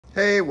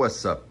Hey,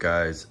 what's up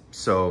guys?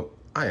 So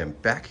I am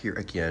back here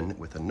again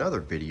with another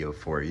video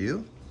for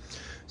you.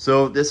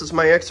 So this is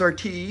my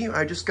XRT.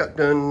 I just got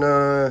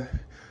done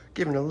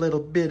giving a little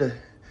bit of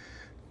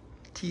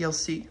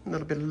TLC, a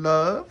little bit of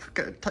love.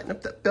 Got to tighten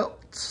up that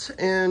belt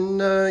and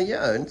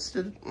yeah,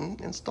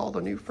 install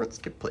the new front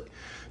skid plate.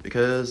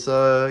 Because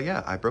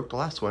yeah, I broke the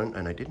last one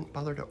and I didn't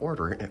bother to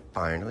order it and it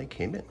finally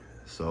came in.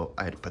 So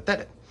I had to put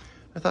that in.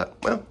 I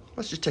thought, well,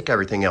 let's just check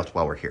everything else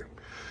while we're here.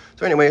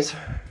 So anyways,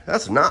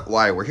 that's not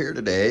why we're here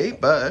today,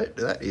 but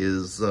that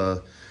is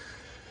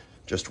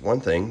just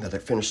one thing that I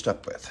finished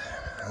up with.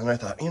 And I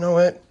thought, you know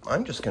what?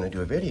 I'm just going to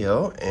do a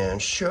video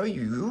and show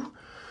you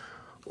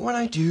what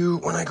I do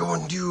when I go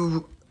and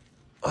do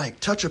like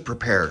touch-up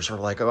repairs, or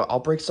like I'll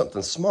break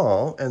something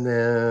small and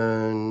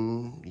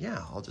then,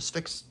 yeah, I'll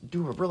just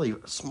do a really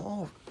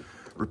small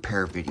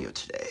repair video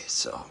today.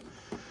 So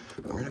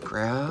I'm going to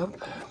grab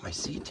my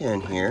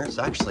C10 here. It's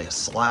actually a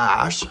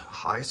Slash,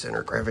 high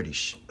center gravity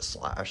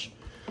Slash.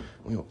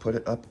 We will put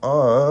it up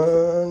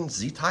on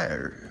Z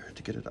tire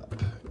to get it up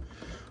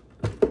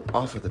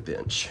off of the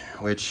bench,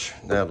 which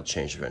that'll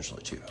change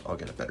eventually too. I'll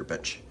get a better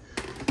bench.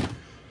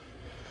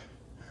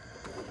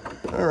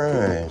 All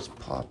right, let's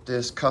pop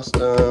this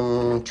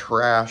custom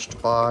trashed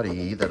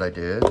body that I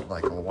did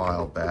like a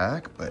while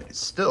back, but it's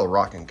still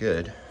rocking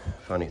good.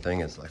 Funny thing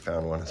is I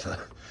found one of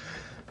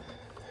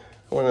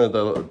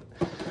the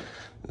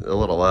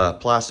little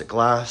plastic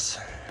faux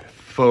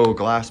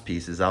glass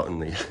pieces out in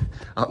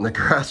the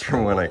grass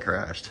from when I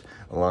crashed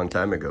a long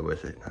time ago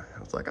with it. I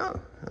was like,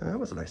 oh, that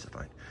was nice to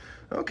find.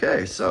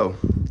 Okay, so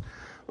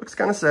looks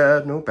kind of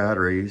sad. No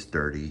batteries,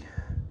 dirty.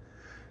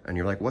 And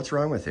you're like, what's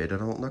wrong with it? It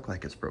don't look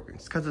like it's broken.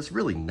 It's because it's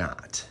really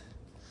not.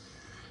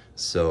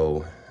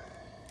 So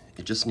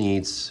it just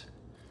needs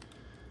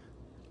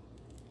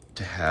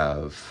to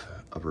have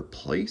a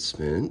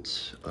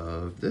replacement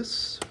of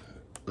this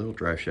little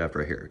drive shaft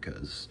right here,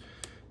 because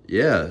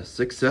yeah,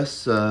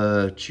 success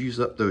chews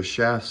up those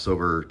shafts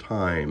over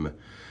time,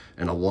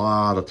 and a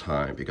lot of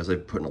time, because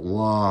I've put in a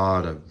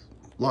lot of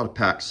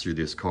packs through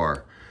this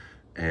car.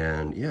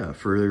 And yeah,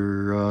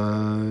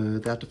 for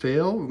that to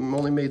fail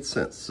only made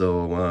sense.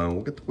 So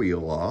we'll get the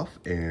wheel off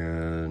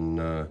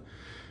and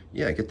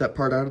yeah, get that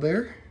part out of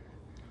there,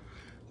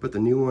 put the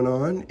new one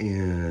on,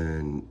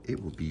 and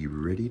it will be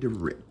ready to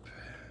rip.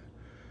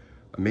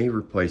 I may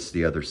replace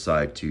the other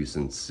side too,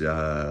 since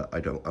I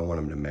want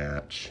them to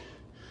match.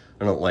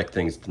 I don't like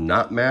things to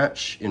not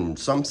match in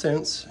some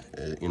sense,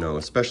 you know,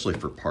 especially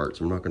for parts.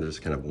 I'm not going to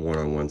just kind of one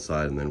on one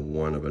side and then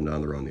one of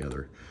another on the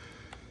other,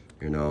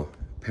 you know,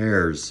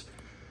 pairs.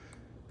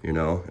 You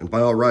know, and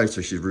by all rights,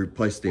 I should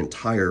replace the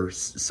entire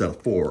set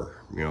of four.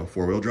 You know,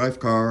 four-wheel drive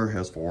car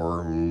has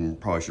four, and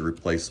probably should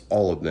replace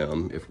all of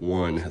them if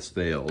one has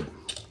failed.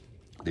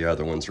 The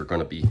other ones are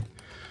going to be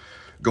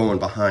going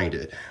behind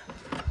it.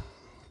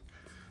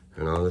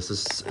 You know, this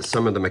is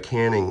some of the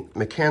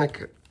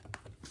mechanic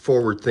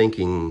forward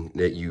thinking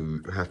that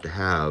you have to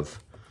have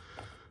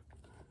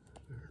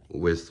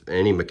with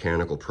any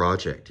mechanical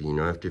project. You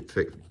know, you have to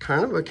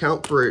kind of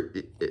account for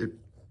it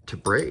to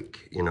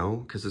break, you know,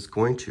 because it's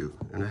going to,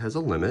 and it has a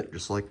limit,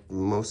 just like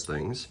most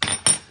things.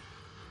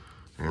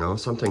 You know,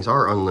 some things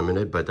are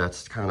unlimited, but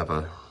that's kind of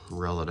a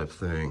relative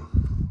thing.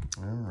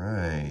 All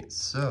right,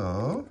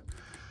 so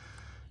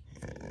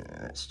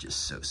yeah, it's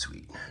just so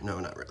sweet. No,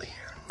 not really.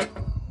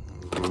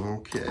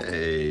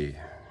 Okay,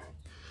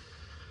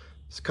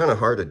 it's kind of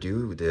hard to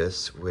do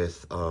this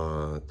with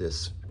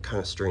this kind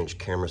of strange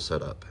camera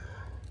setup.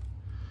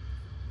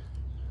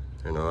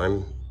 You know,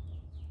 I'm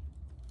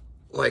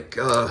like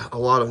a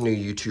lot of new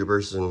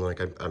YouTubers, and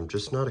like I'm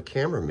just not a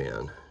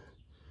cameraman.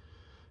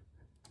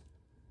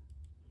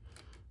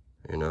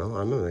 You know,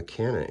 I'm a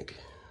mechanic.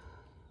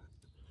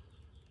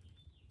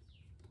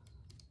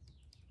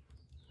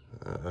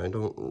 I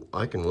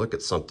can look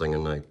at something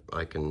and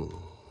I can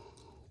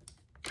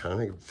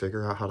kind of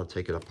figure out how to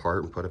take it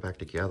apart and put it back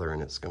together,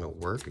 and it's gonna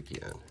work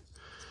again.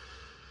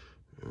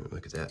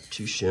 Look at that,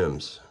 2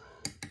 shims.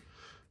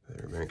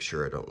 Better make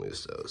sure I don't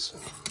lose those.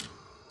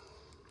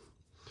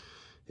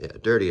 Yeah,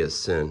 dirty as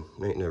sin.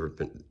 I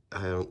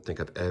don't think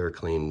I've ever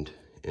cleaned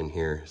in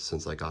here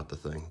since I got the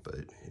thing,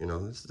 but you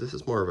know, this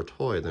is more of a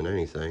toy than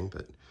anything,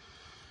 but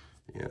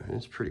yeah,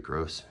 it's pretty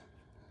gross.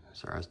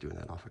 Sorry, I was doing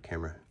that off of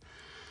camera.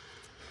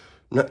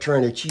 I'm not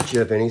trying to cheat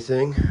you of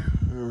anything.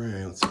 All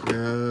right, let's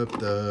grab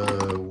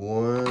the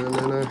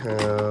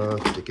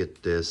 1.5 to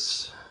get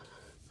this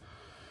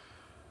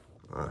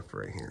off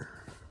right here.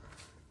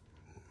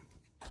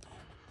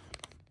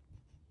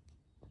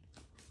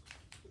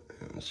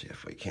 Let's see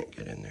if we can't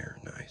get in there.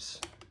 Nice.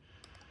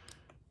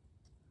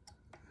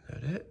 Is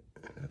that it?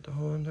 Is that the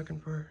hole I'm looking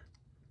for?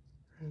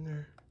 In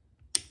there?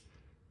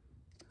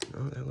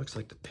 No, that looks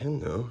like the pin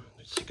though.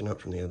 It's sticking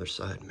out from the other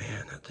side.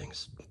 Man, that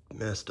thing's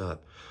messed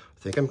up. I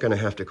think I'm gonna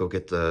have to go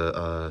get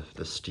the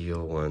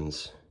steel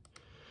ones.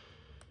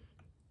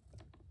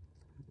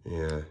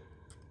 Yeah.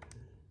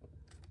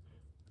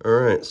 All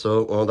right,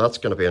 so, well, that's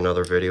gonna be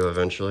another video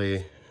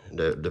eventually.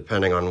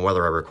 depending on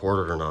whether I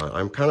record it or not.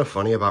 I'm kind of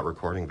funny about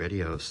recording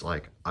videos.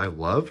 Like, I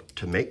love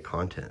to make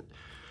content.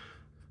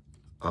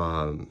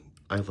 I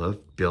love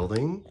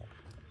building,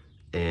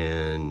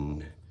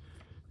 and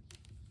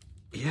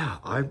yeah,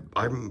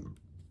 I'm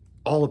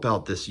all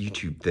about this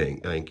YouTube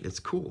thing. Like, it's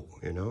cool,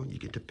 you know, you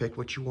get to pick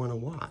what you want to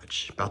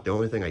watch. About the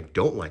only thing I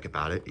don't like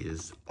about it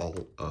is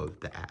all of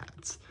the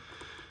ads,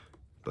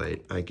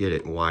 but I get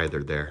it why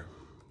they're there.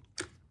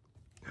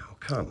 Oh,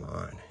 come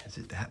on, is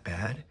it that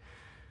bad?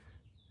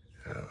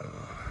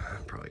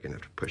 I'm probably gonna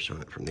have to push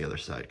on it from the other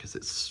side because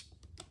it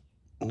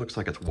looks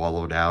like it's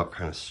wallowed out,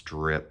 kind of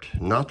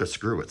stripped. Not the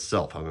screw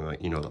itself, I mean,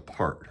 like, you know, the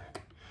part.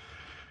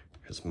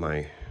 Because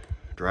my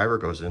driver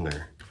goes in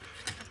there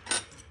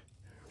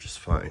just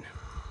fine.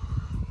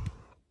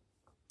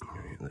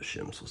 The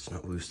shims, let's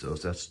not lose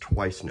those. That's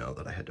twice now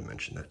that I had to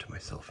mention that to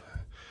myself.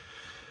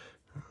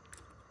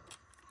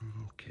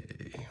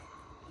 Okay.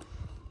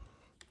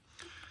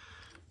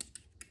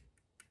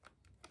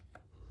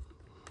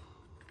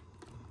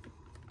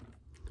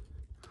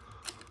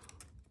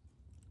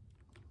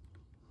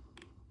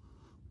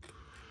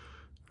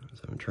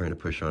 So I'm trying to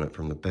push on it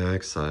from the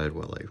back side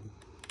while I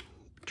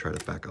try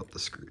to back out the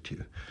screw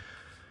too.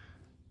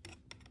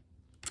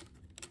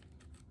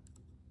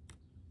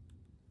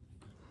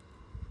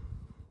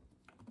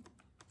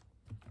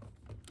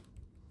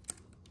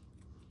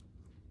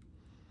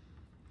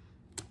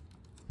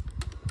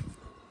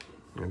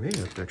 I may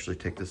have to actually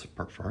take this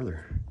apart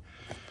farther.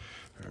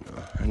 I don't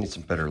know. I need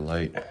some better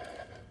light.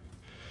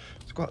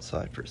 Let's go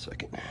outside for a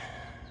second.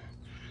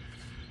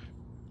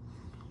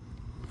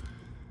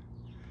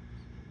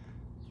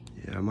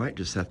 Yeah, I might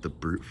just have to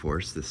brute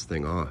force this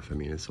thing off. I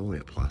mean, it's only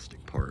a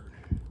plastic part.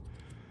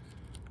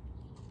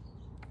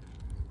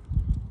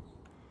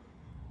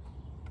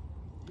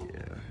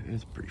 Yeah,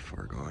 it's pretty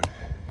far gone.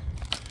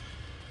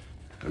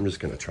 I'm just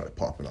gonna try to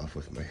pop it off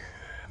with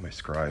my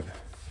scribe.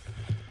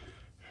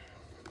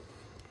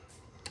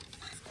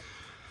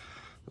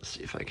 Let's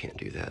see if I can't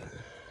do that.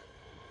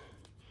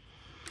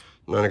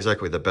 Not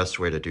exactly the best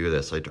way to do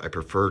this. I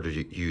prefer to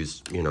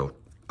use, you know,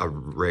 a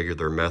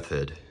regular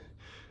method,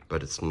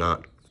 but it's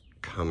not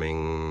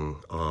coming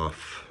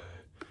off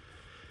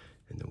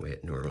in the way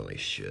it normally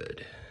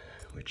should,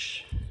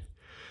 which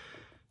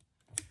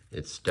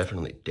it's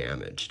definitely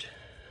damaged.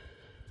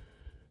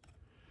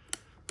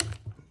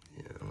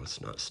 Yeah,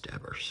 let's not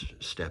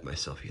stab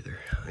myself either.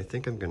 I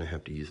think I'm gonna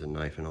have to use a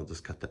knife, and I'll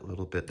just cut that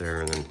little bit there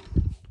and then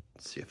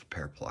see if a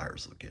pair of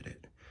pliers will get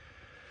it.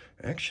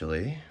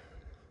 Actually,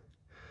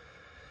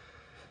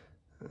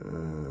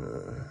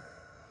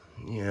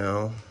 you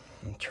know,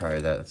 I'll try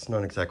that. It's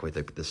not exactly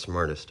the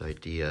smartest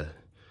idea.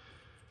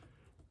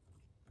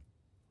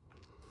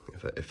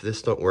 If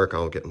this don't work,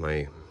 I'll get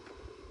my,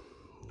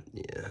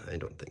 yeah, I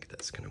don't think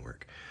that's gonna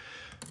work.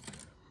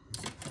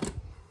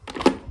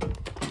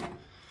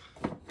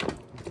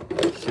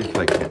 Let's see if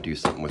I can do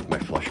something with my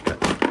flush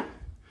cut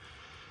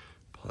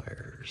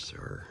pliers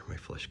or my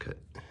flush cut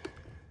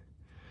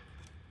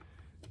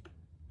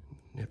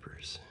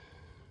nippers.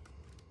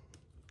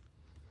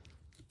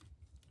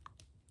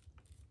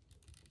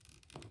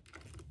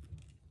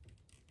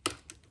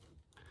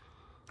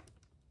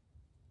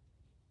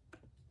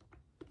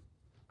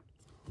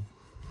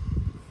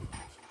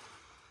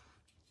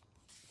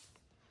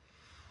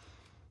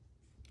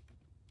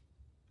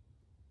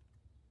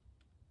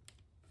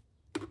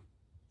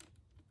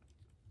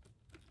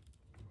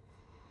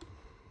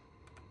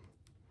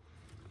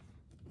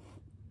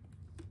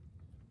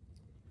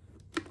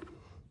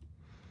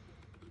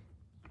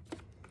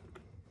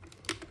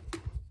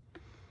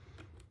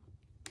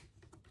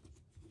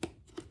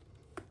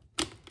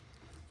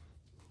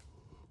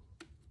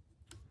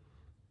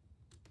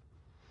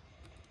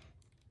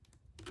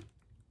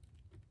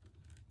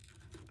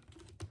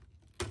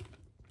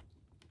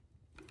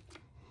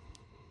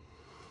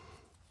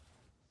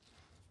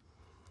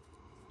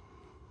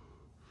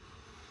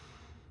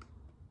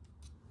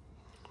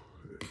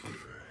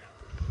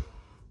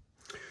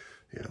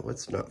 Yeah,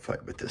 let's not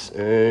fight with this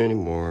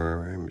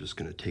anymore. I'm just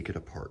gonna take it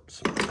apart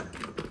some more.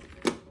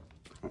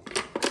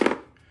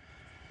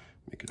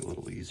 Make it a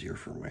little easier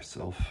for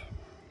myself.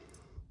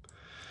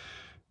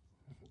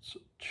 It's a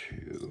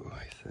 2,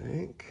 I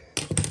think.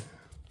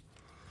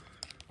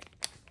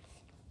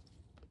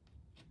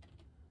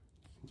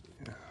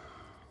 Yeah.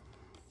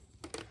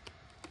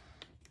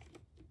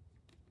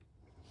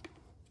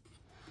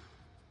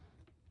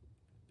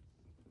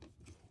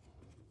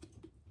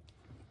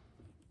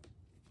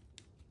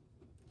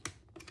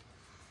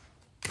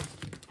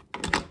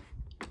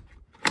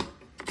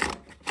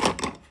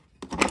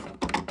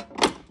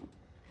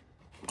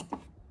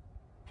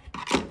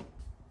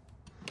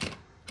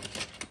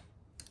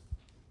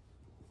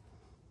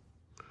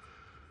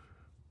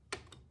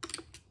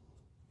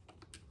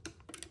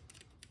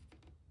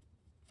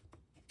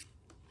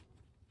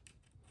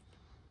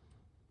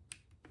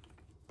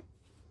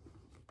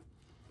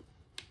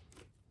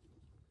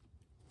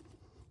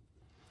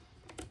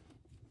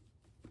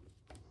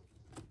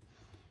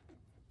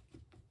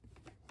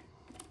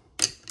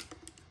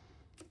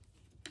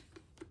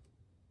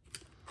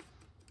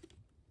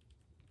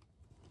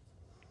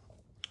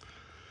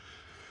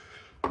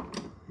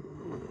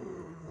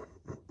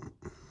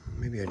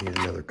 Maybe I need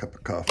another cup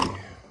of coffee.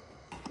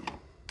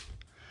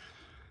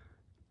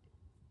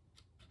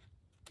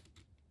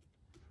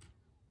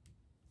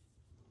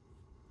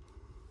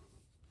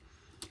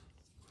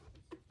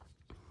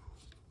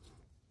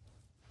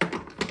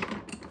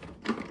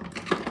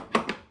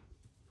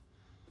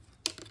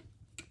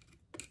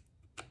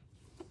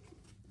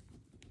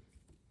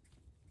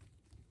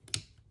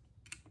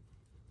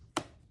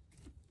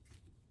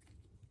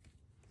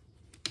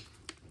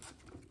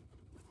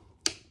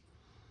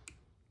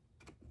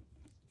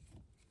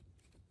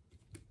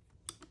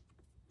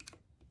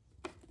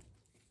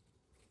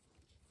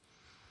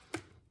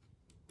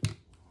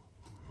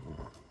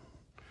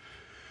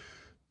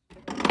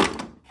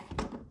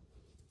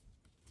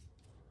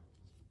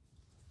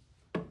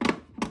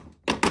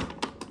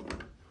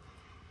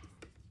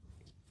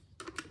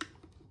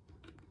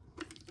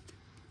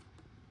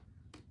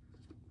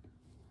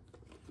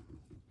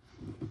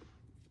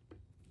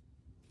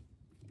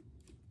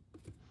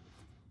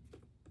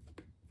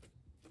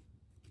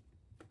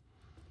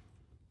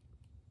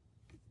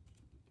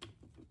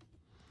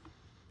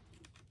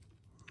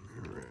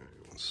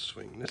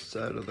 Swing this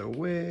out of the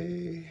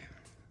way.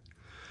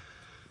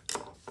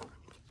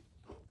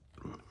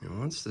 And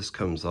once this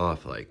comes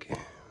off, like,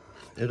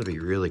 it'll be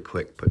really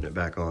quick putting it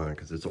back on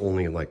because it's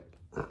only like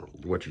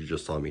what you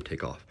just saw me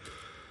take off.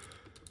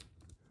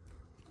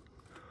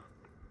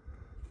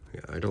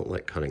 Yeah, I don't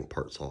like cutting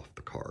parts off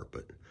the car,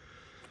 but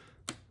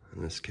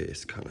in this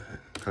case, kind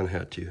of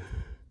had to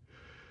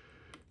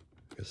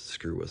because the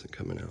screw wasn't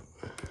coming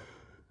out.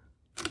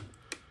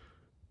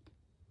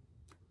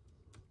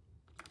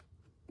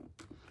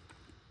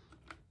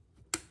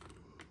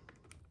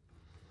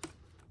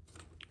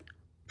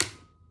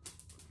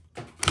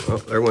 Oh,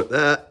 there went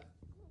that.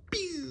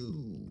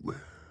 Pew!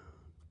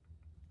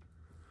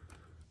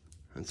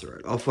 That's all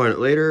right. I'll find it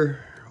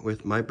later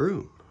with my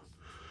broom.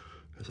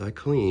 Because I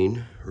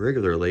clean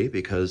regularly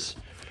because...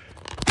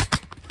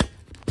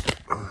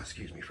 Oh,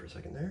 excuse me for a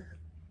second there.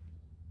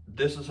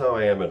 This is how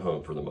I am at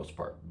home for the most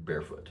part,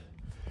 barefoot.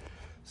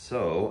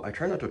 So, I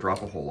try not to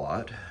drop a whole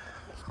lot.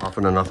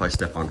 Often enough I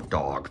step on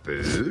dog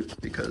food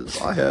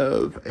because I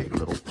have a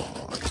little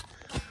dog.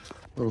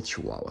 Little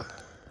Chihuahua.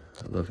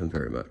 I love him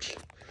very much.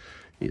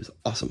 He is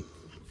awesome.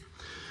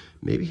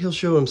 Maybe he'll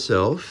show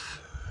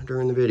himself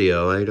during the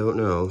video. I don't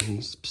know.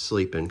 He's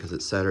sleeping because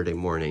it's Saturday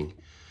morning,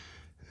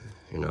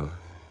 you know.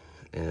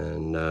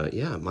 And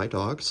yeah, my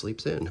dog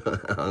sleeps in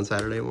on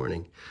Saturday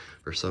morning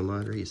for some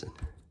odd reason.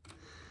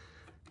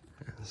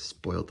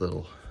 Spoiled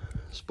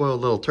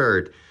little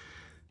turd.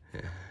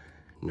 Yeah.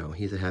 No,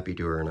 he's a happy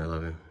doer and I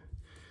love him.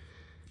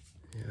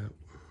 Yeah.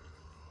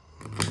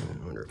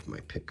 I wonder if my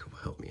pick will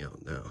help me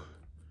out now.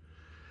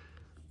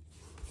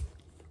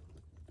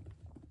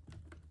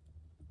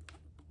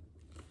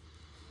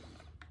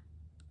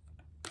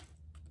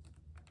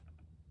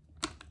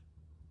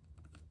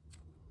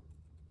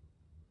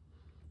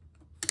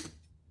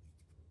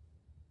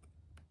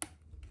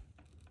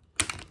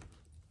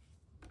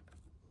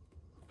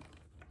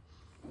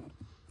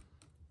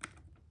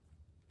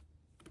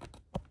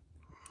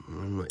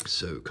 I'm like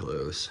so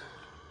close.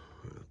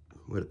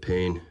 What a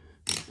pain.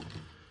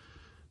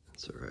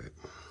 That's all right.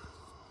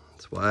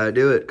 That's why I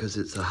do it, because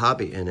it's a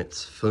hobby and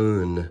it's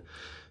fun.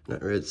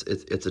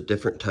 It's a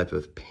different type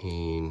of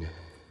pain.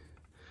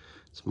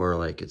 It's more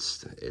like it's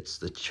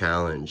the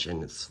challenge,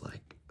 and it's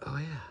like, oh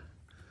yeah,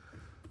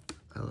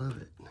 I love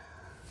it.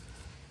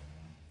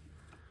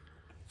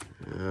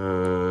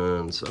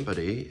 And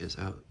somebody is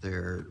out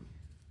there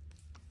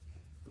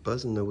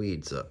buzzing the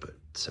weeds up, it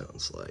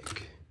sounds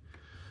like.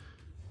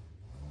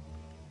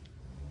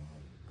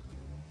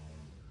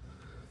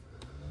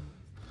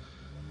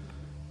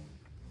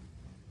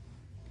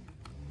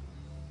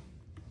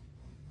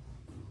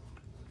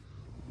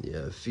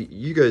 Yeah, if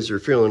you guys are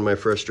feeling my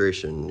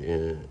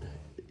frustration,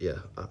 yeah,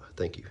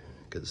 thank you,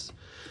 because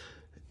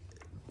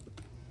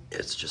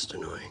it's just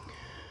annoying.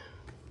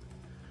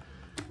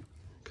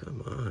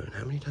 Come on,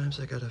 how many times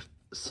I gotta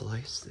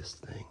slice this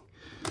thing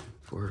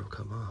before it'll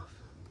come off?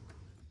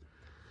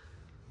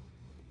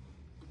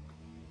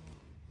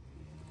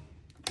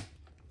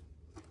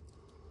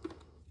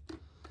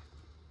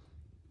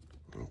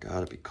 I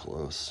gotta be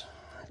close.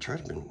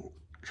 I've been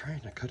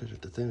trying to cut it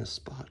at the thinnest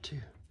spot too.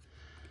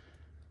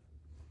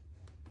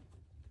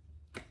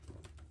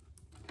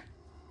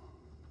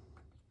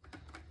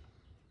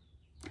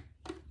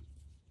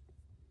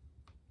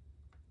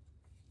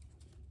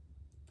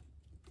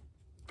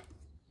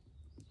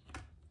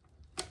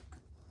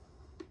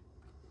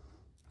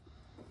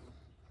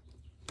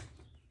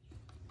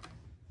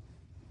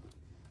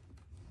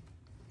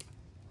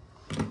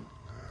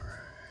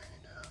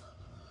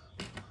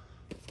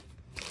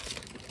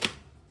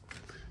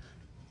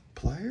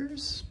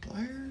 Pliers?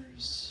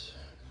 Pliers?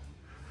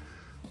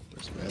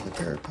 Where's my other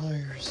pair of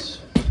pliers?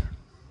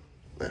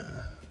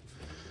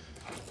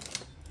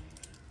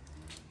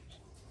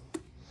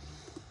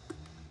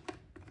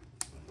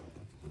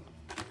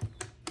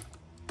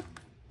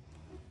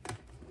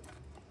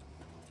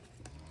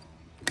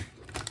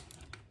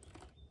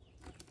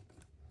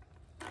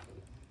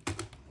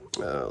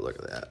 Oh,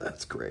 look at that.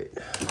 That's great.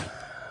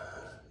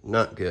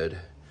 Not good,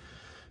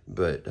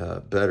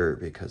 but better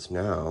because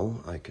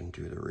now I can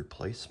do the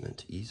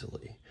replacement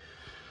easily.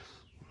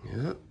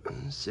 Yep,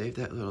 save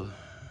that little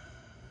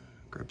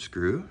grub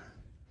screw.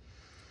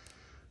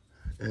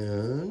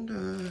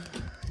 And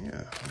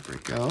yeah, I'll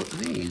break out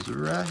these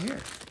right here.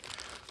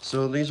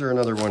 So these are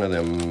another one of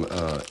them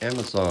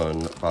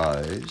Amazon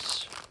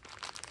buys.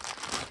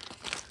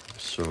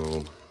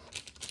 So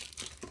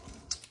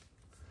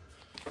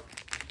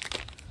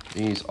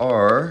these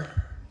are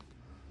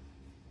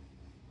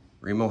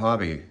Remo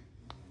Hobby,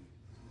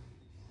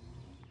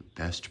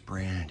 best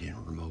brand in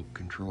remote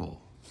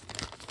control.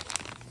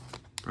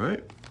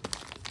 Right?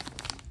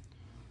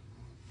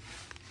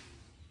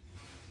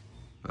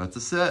 That's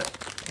a set.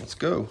 Let's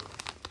go.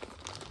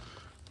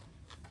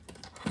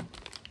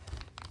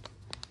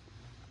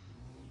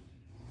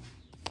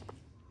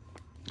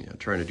 Yeah,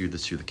 trying to do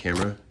this through the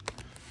camera,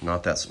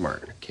 not that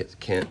smart.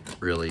 Can't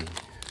really.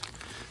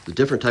 The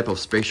different type of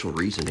spatial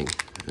reasoning.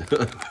 All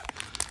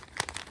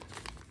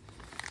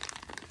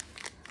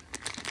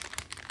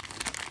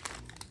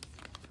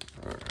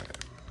right.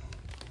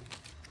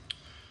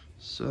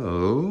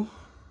 So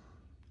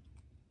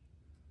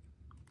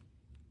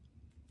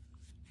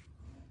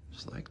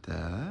just like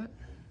that.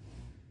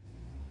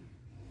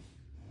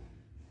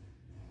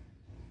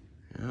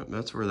 Yep,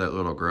 that's where that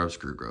little grub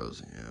screw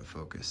goes. Yeah,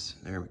 focus.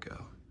 There we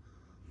go.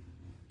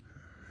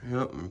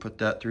 Yep, and put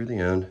that through the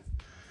end.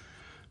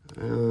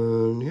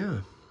 And yeah.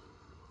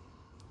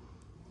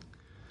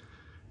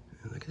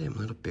 And look at them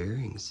little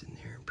bearings in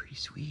there. Pretty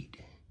sweet.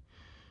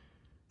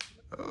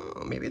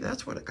 Oh, maybe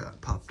that's what it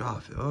got popped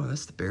off. Oh,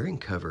 that's the bearing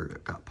cover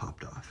that got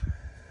popped off.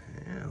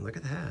 Yeah, look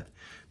at that.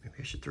 Maybe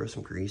I should throw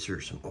some grease or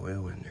some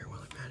oil in there while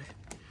I'm at it.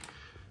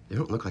 They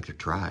don't look like they're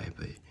dry,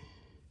 but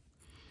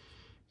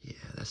yeah,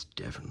 that's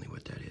definitely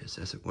what that is.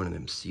 That's one of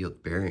them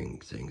sealed bearing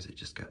things that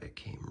just it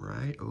came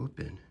right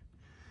open.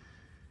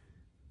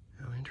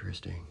 How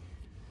interesting.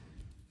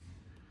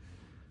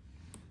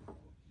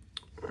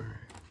 All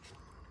right.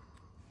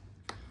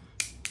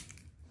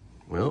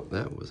 Well,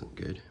 that wasn't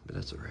good, but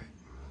that's all right.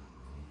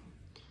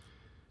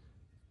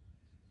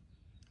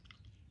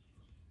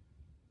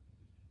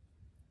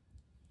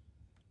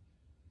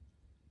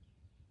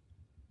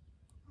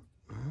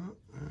 I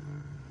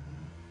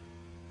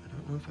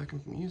don't know if I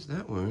can use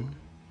that one,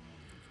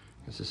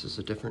 because this is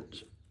a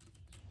different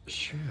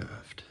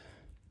shaft.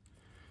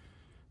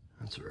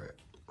 That's all right.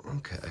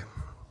 Okay,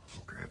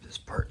 I'll grab this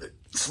part that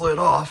slid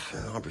off,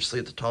 and obviously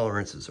the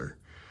tolerances are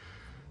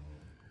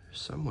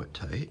somewhat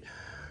tight,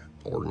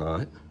 or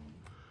not,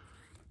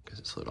 because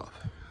it slid off.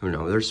 Who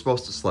knows? They're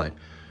supposed to slide.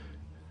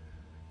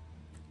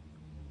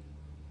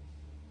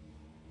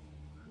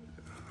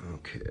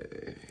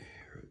 Okay,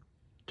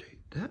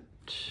 rotate that.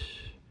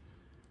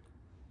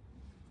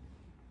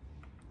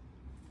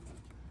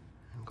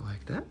 And go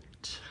like that.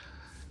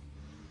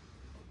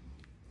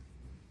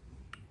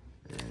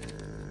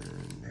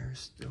 And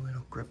there's the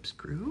little grub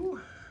screw.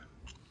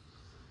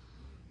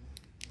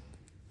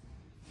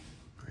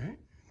 All right.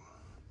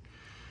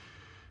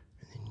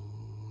 And then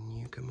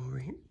you come over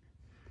here.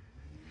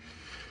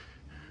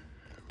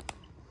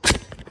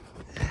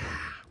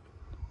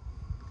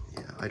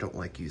 Yeah, I don't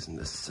like using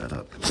this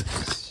setup with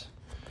this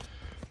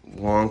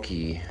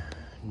wonky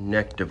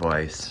neck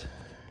device.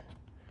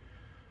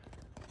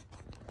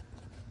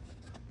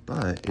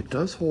 But it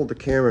does hold the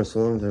camera so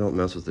long as I don't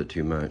mess with it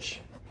too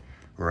much.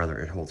 Or rather,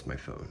 it holds my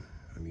phone.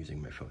 I'm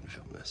using my phone to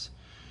film this.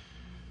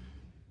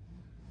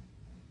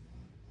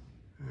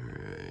 All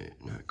right,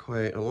 not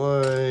quite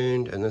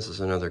aligned. And this is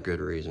another good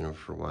reason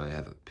for why I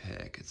have a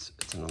pick. It's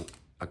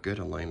a good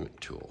alignment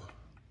tool.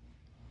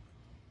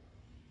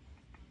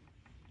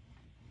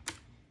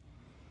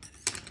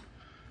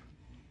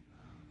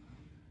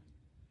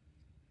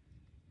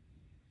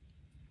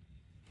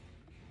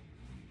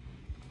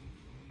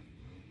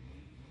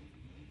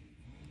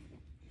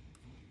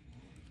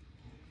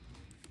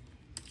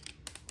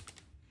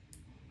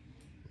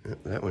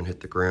 Yep, that one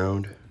hit the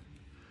ground.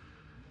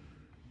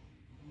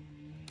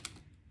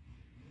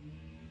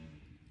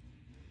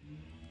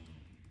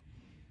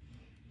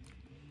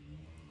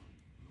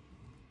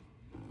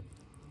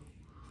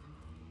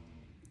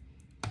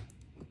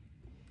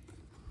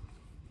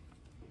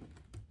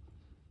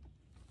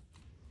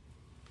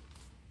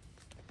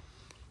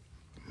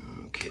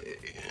 Okay,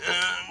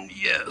 and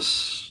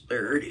yes,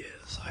 there it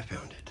is. I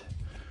found it.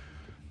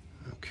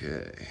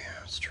 Okay,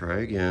 let's try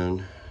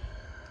again.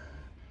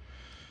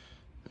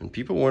 And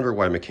people wonder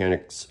why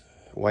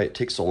it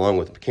takes so long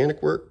with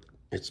mechanic work.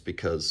 It's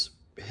because,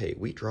 hey,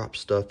 we drop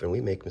stuff and we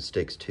make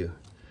mistakes too.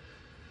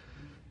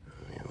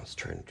 Yeah, let's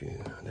try to do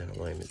that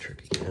alignment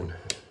trick again.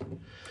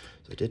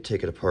 So I did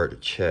take it apart to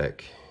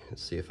check and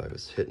see if I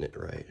was hitting it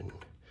right. And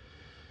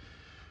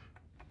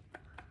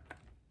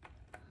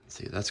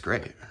see, that's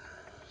great,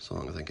 as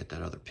long as I get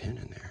that other pin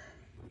in there.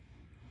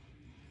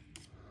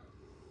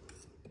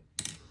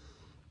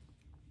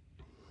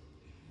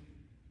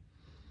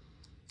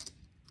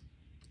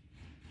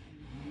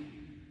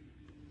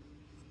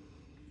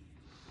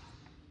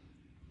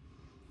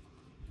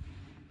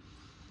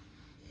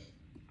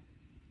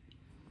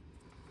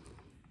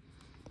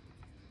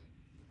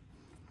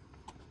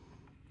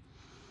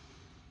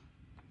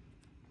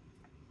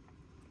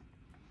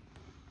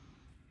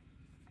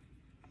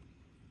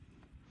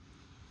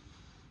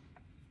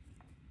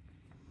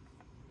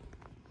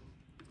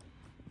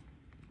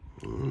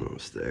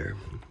 almost there.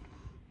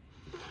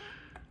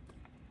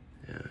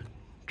 Yeah,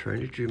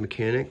 trying to do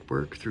mechanic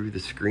work through the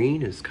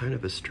screen is kind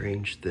of a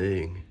strange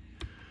thing.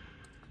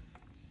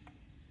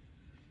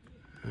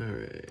 All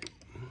right,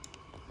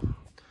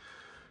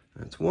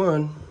 that's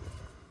one.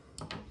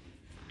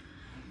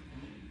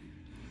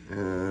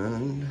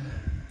 And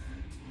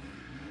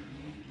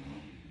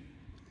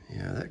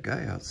yeah, that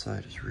guy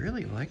outside is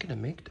really liking to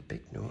make the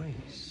big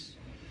noise.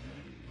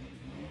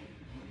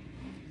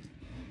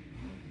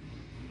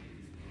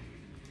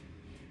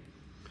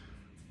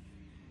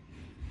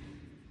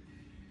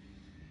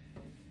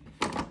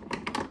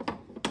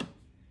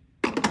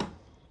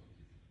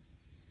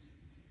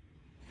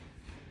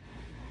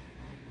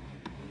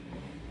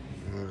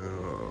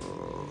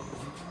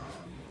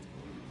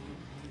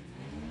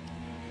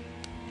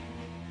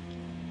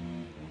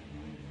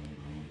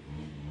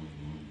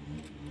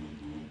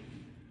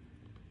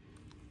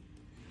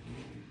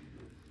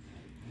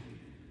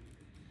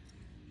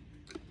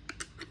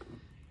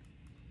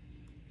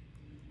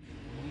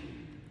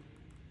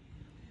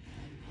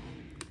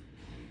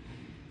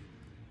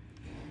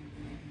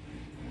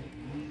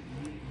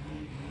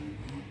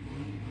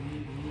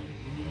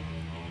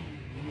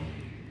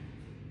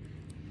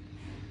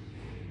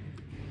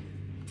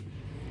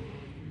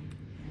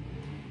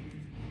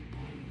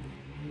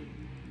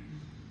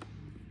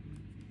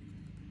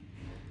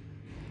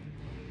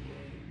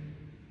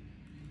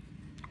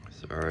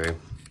 Sorry,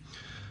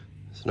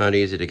 it's not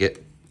easy to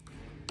get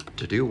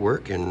to do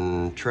work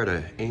and try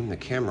to aim the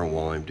camera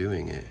while I'm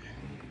doing it,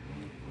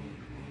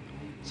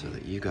 so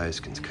that you guys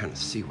can kind of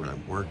see what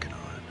I'm working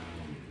on.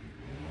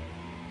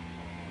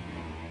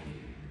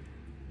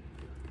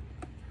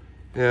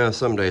 Yeah,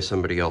 someday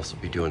somebody else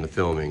will be doing the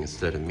filming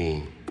instead of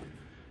me.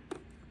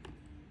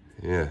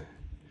 Yeah,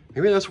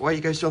 maybe that's why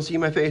you guys don't see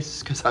my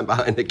face, because I'm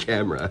behind the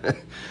camera.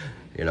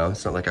 You know,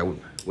 it's not like I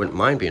wouldn't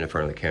mind being in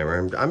front of the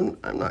camera. I'm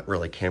not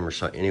really camera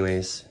shy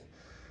anyways.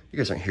 You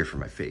guys aren't here for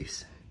my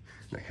face.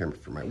 You're not here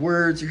for my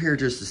words. You're here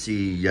just to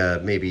see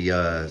maybe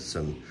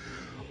some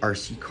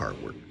RC car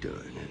work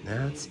done, and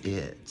that's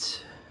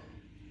it.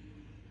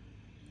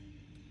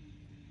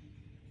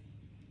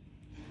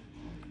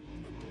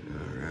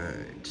 All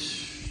right,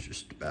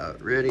 just about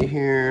ready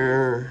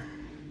here.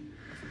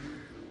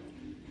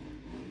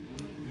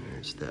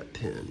 There's that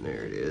pin.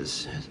 There it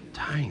is. It's a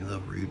tiny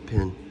little rude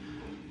pin.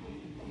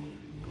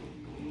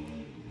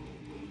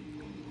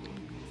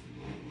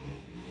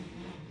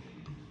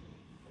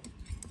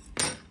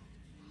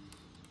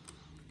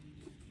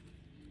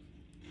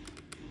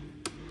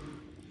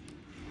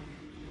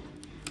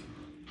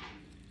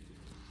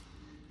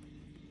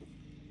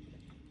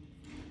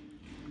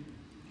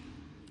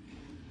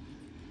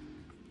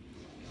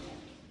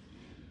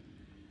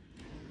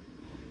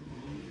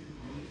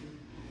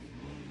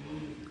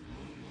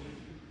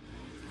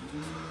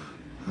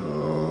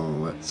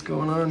 What's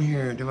going on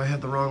here? Do I have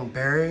the wrong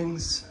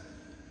bearings?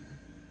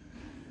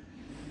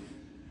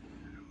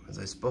 Was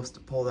I supposed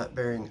to pull that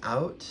bearing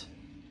out?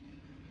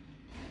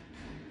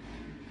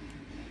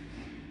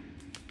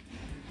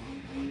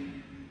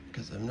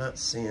 Because I'm not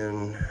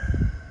seeing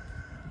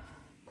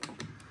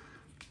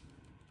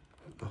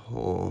the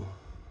hole.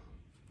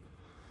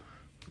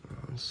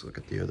 Let's look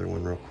at the other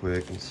one real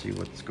quick and see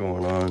what's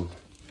going on.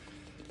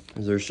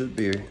 Because there should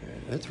be,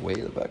 that's way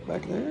in the back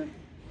there.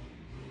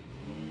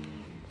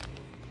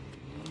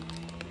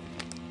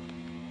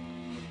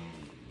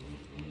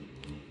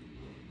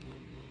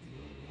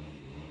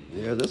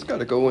 Yeah, this got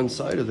to go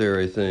inside of there,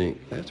 I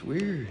think. That's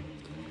weird.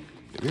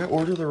 Maybe I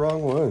ordered the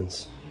wrong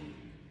ones.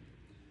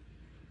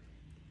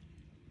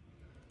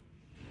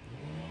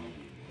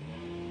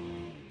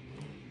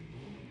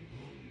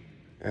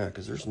 Yeah,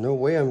 because there's no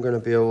way I'm going to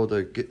be able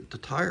to get the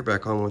tire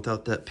back on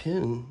without that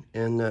pin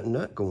and that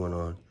nut going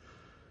on.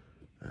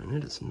 And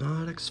it is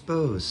not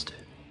exposed.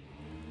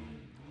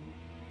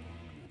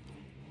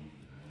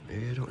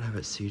 Maybe I don't have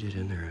it seated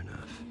in there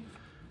enough.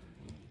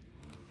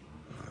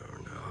 I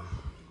don't know.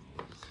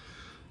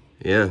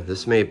 Yeah,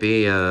 this may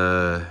be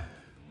where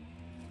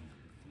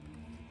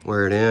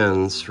it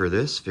ends for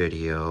this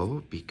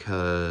video,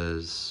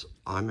 because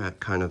I'm at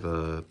kind of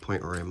a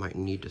point where I might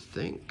need to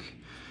think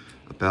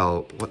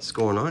about what's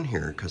going on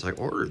here, because I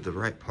ordered the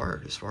right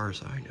part as far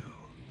as I know.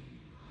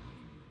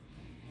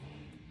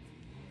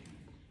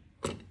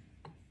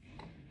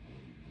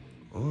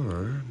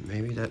 Or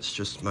maybe that's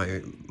just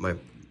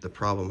the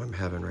problem I'm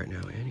having right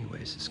now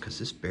anyways, is because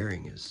this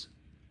bearing is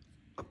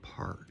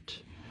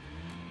apart.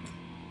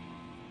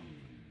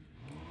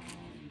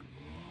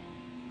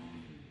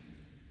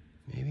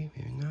 Maybe,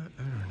 maybe not,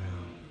 I don't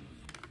know.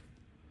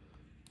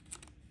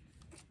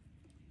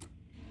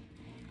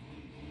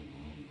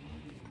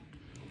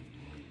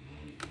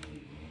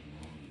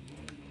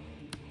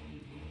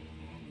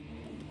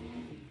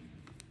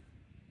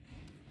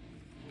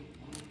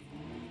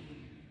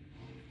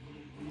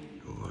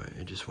 What,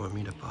 you just want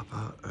me to pop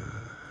out?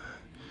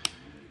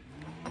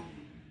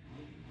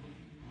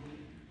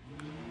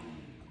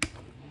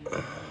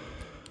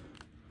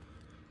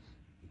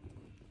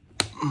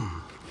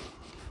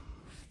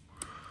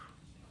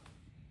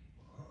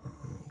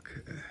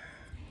 Okay.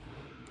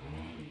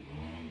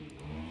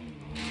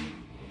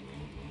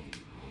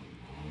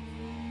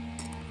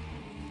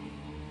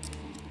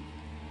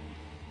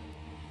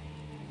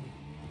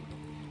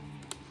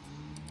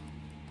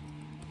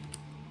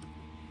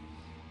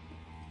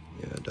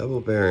 Yeah, double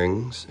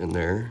bearings in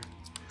there.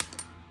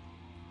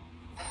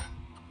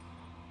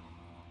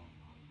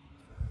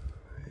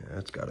 Yeah,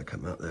 that's got to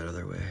come out that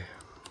other way.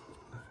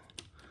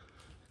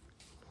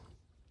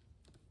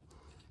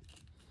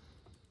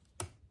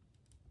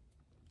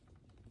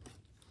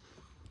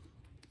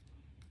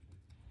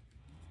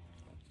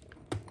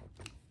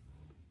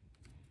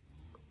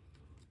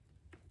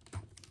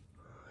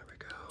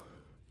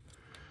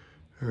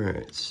 All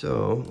right,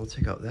 so we'll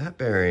take out that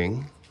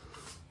bearing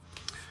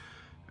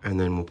and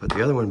then we'll put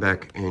the other one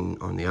back in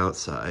on the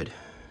outside.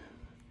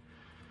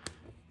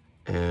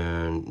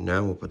 And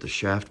now we'll put the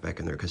shaft back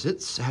in there because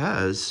it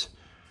has,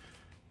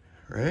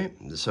 right?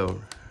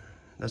 So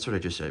that's what I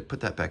just said,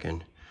 put that back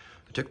in.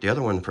 I took the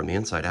other one from the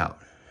inside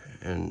out.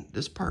 And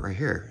this part right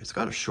here, it's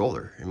got a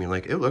shoulder. I mean,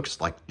 like, it looks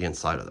like the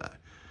inside of that.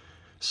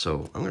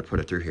 So I'm gonna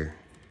put it through here.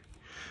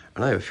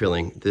 And I have a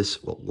feeling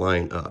this will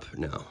line up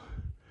now.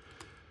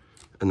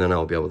 And then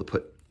I'll be able to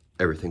put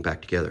everything back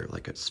together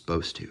like it's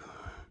supposed to.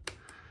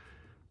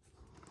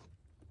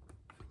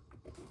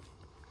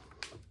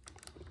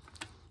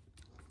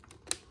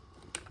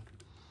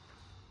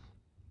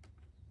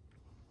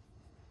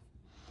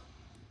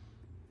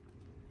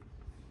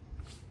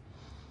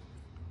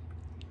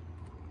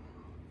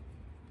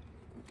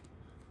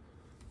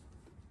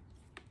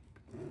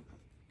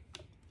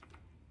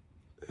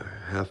 I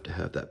have to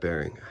have that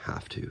bearing, I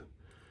have to.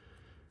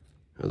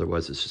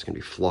 Otherwise it's just gonna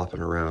be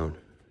flopping around.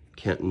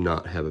 Can't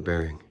not have a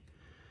bearing.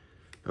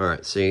 All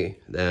right, see,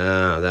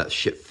 that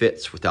shit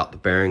fits without the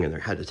bearing in there.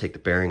 Had to take the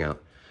bearing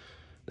out.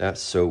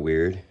 That's so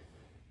weird.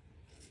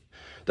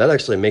 That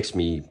actually makes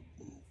me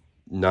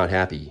not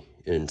happy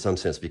in some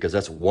sense because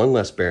that's one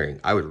less bearing.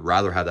 I would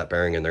rather have that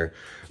bearing in there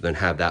than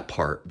have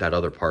that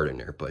other part in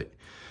there. But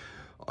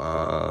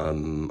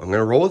I'm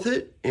gonna roll with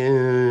it,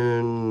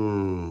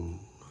 and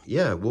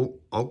yeah,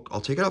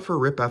 I'll take it out for a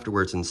rip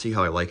afterwards and see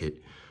how I like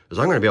it, because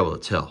I'm gonna be able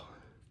to tell.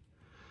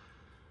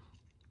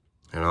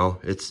 You know,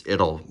 it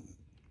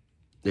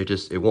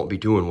won't be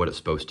doing what it's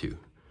supposed to. You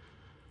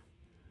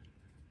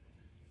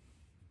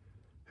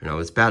know,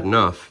 it's bad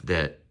enough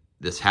that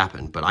this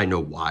happened, but I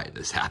know why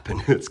this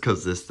happened. It's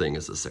because this thing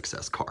is a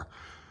success car.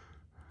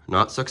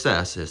 Not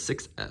success, it's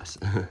success.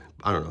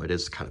 I don't know, it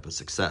is kind of a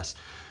success.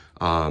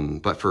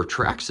 But for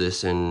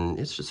Traxxas, and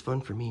it's just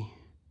fun for me.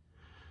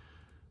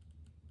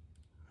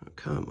 Oh,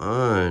 come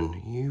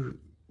on, you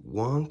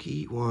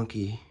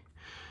wonky.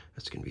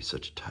 That's gonna be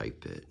such a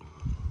tight bit.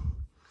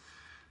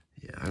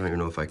 Yeah, I don't even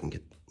know if I can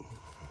get,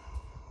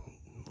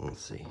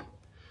 let's see.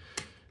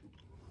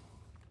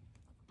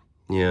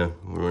 Yeah,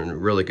 we're in a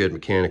really good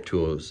mechanic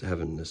tool is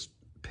having this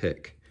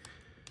pick.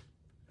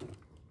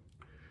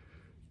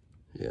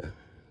 Yeah,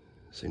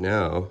 see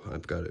now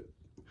I've got it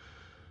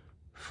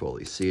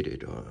fully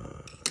seated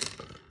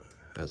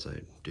as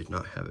I did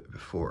not have it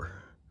before.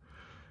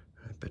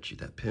 I bet you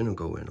that pin will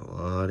go in a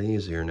lot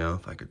easier now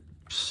if I could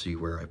see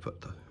where I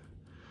put the,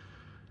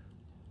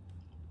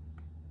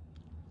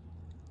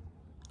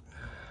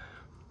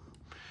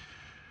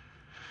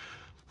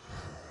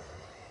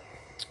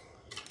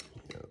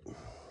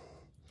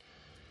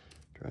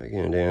 try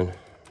again, Dan.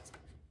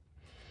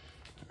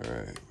 All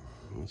right,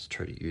 let's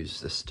try to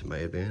use this to my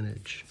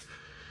advantage.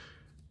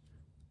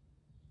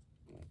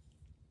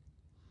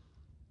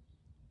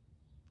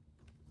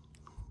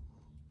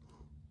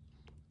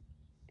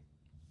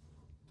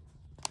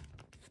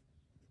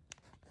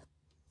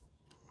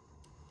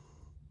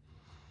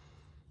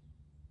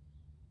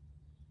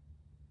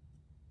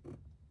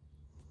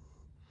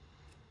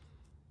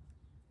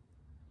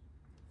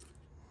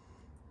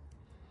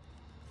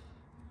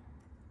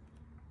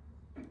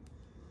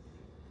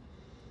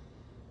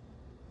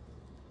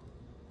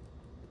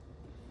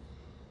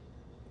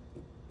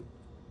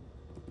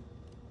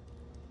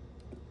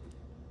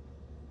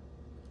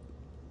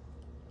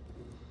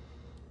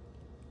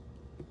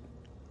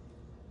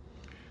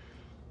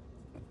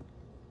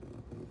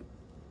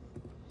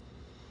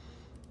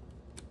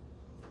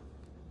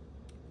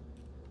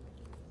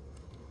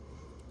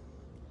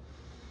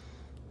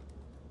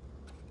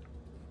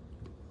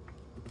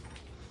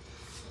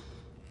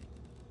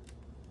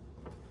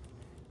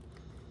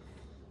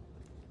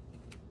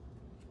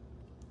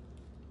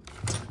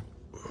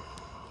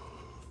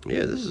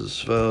 Yeah, this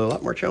is a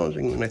lot more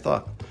challenging than I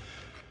thought.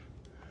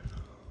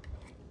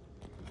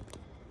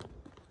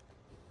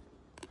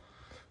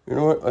 You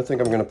know what? I think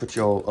I'm gonna put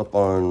y'all up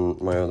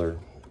on my other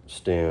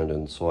stand,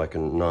 and so I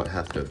can not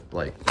have to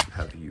like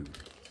have you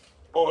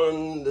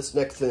on this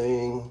neck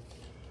thing.